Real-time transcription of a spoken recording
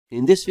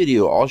In this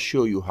video, I'll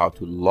show you how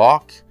to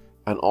lock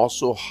and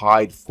also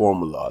hide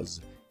formulas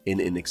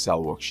in an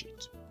Excel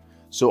worksheet.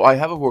 So I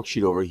have a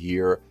worksheet over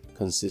here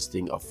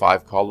consisting of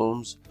 5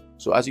 columns.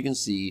 So as you can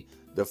see,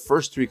 the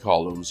first 3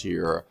 columns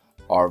here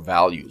are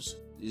values.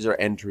 These are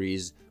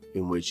entries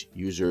in which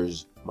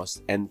users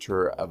must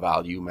enter a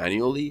value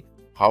manually.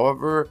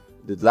 However,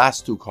 the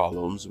last 2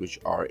 columns, which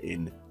are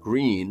in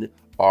green,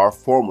 are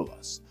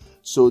formulas.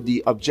 So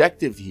the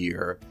objective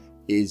here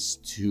is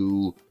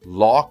to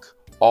lock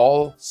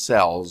all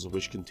cells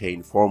which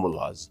contain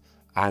formulas,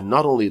 and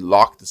not only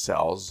lock the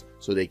cells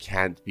so they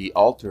can't be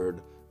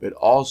altered, but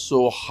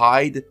also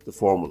hide the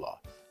formula,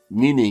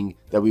 meaning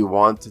that we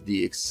want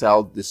the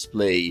Excel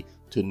display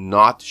to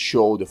not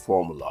show the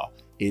formula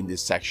in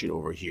this section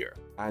over here.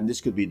 And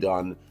this could be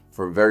done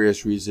for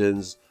various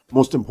reasons,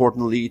 most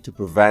importantly to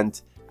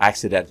prevent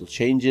accidental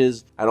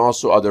changes, and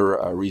also other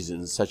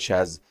reasons such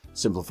as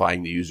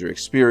simplifying the user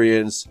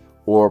experience,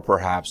 or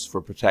perhaps for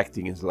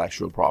protecting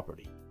intellectual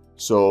property.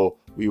 So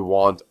we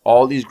want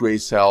all these gray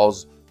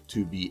cells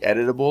to be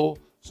editable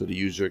so the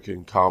user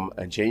can come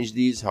and change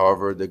these.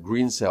 However, the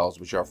green cells,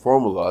 which are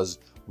formulas,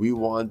 we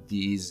want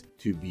these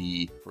to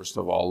be, first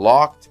of all,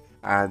 locked,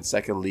 and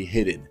secondly,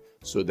 hidden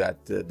so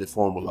that the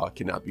formula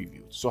cannot be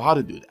viewed. So how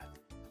to do that?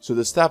 So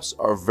the steps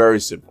are very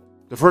simple.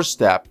 The first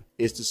step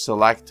is to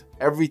select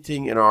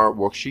everything in our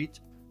worksheet.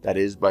 That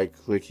is by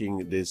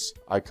clicking this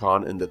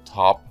icon in the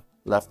top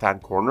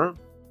left-hand corner,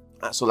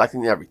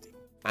 selecting everything,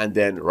 and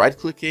then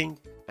right-clicking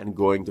and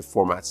going to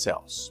Format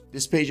Cells.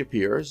 This page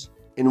appears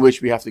in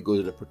which we have to go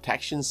to the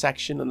Protection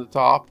section on the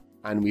top,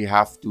 and we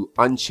have to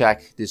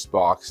uncheck this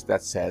box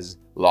that says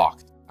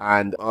Locked.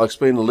 And I'll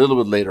explain a little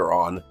bit later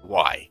on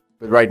why.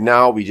 But right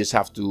now, we just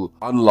have to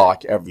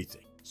unlock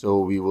everything. So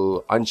we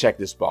will uncheck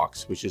this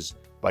box, which is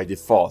by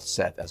default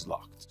set as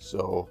locked.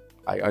 So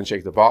I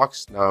uncheck the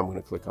box. Now I'm going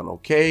to click on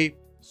OK.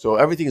 So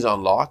everything is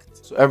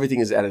unlocked. So everything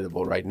is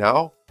editable right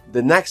now.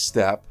 The next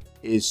step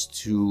is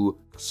to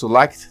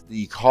select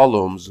the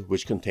columns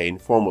which contain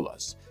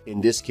formulas. In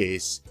this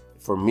case,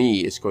 for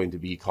me, it's going to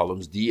be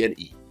columns D and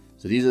E.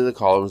 So these are the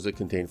columns that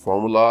contain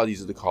formula.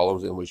 These are the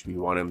columns in which we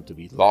want them to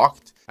be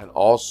locked. And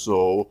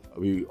also,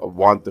 we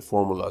want the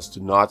formulas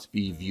to not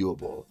be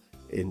viewable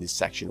in this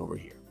section over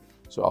here.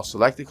 So I'll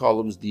select the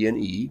columns D and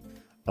E,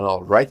 and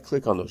I'll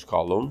right-click on those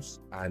columns.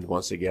 And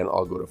once again,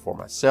 I'll go to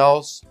Format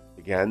Cells.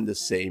 Again, the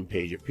same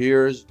page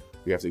appears.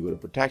 We have to go to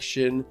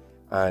Protection,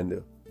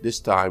 and this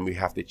time we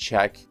have to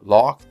check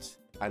Locked,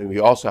 and we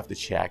also have to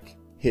check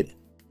Hidden.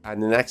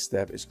 And the next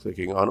step is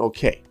clicking on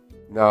OK.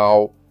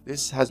 Now,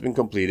 this has been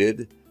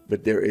completed,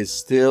 but there is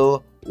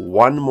still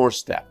one more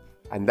step,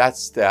 and that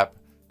step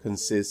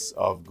consists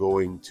of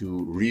going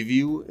to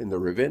Review in the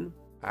ribbon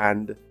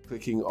and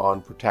clicking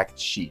on Protect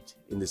Sheet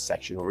in this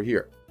section over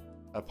here.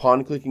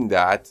 Upon clicking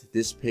that,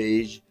 this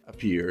page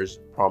appears,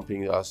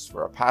 prompting us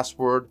for a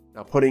password.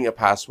 Now, putting a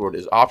password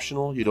is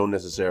optional. You don't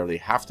necessarily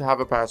have to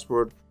have a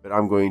password, but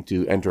I'm going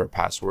to enter a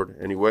password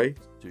anyway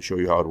to show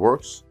you how it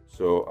works.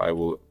 So I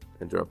will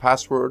enter a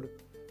password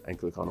and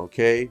click on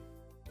OK.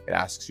 It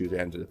asks you to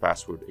enter the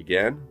password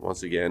again.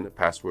 Once again, the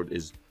password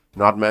is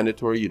not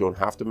mandatory. You don't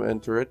have to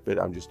enter it, but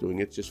I'm just doing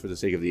it just for the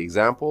sake of the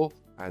example.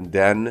 And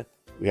then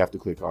we have to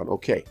click on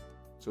OK.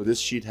 So this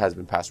sheet has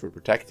been password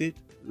protected.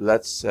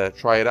 Let's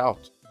try it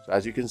out. So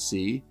as you can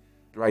see,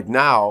 right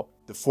now,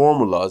 the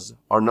formulas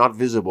are not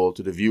visible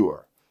to the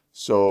viewer.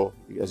 So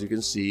as you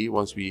can see,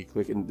 once we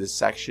click in this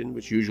section,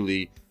 which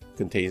usually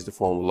contains the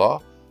formula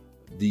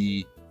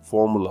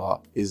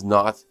is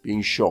not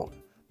being shown.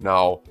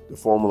 Now, the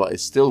formula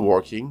is still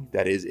working.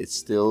 That is, it's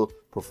still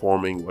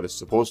performing what it's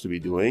supposed to be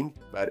doing,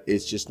 but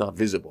it's just not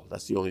visible.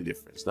 That's the only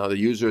difference. Now, the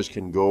users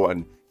can go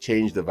and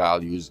change the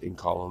values in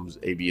columns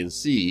A, B, and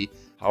C.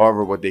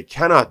 However, what they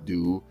cannot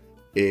do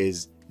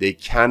is they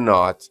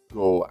cannot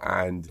go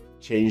and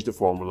change the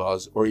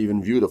formulas or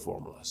even view the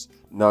formulas.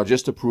 Now,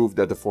 just to prove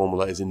that the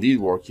formula is indeed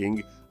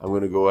working, I'm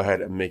going to go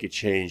ahead and make a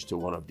change to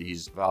one of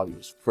these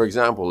values. For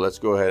example, let's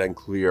go ahead and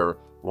clear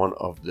one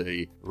of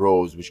the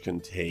rows which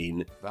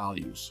contain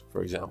values.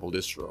 For example,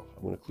 this row.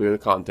 I'm going to clear the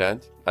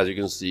content. As you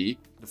can see,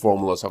 the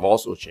formulas have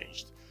also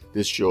changed.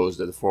 This shows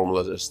that the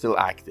formulas are still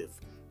active,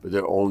 but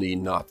they're only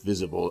not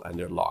visible and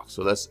they're locked.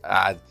 So let's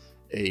add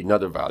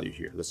another value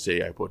here. Let's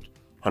say I put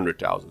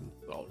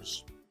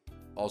 $100,000.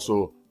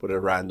 Also put a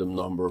random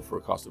number for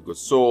cost of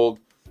goods sold.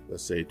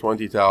 Let's say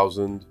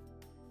 20,000,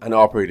 and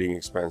operating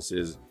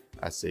expenses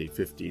at say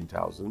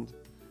 15,000.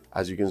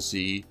 As you can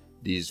see,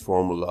 these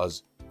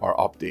formulas are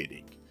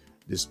updating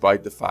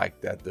despite the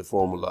fact that the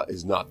formula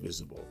is not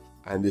visible.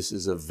 And this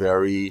is a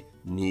very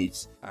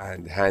neat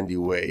and handy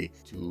way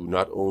to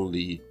not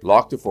only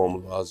lock the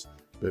formulas,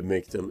 but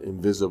make them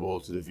invisible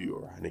to the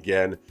viewer. And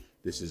again,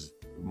 this is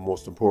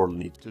most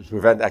importantly to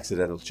prevent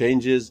accidental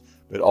changes,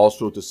 but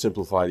also to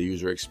simplify the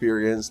user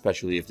experience,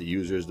 especially if the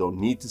users don't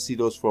need to see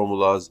those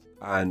formulas,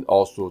 and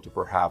also to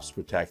perhaps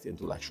protect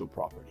intellectual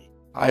property.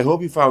 I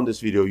hope you found this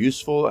video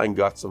useful and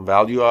got some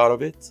value out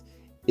of it.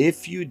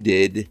 If you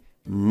did,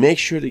 make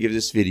sure to give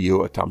this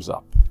video a thumbs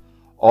up.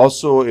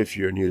 Also, if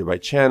you're new to my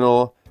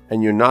channel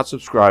and you're not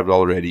subscribed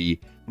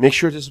already, make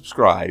sure to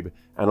subscribe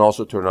and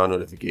also turn on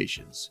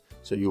notifications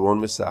so you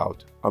won't miss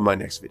out on my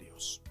next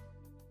videos.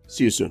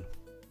 See you soon.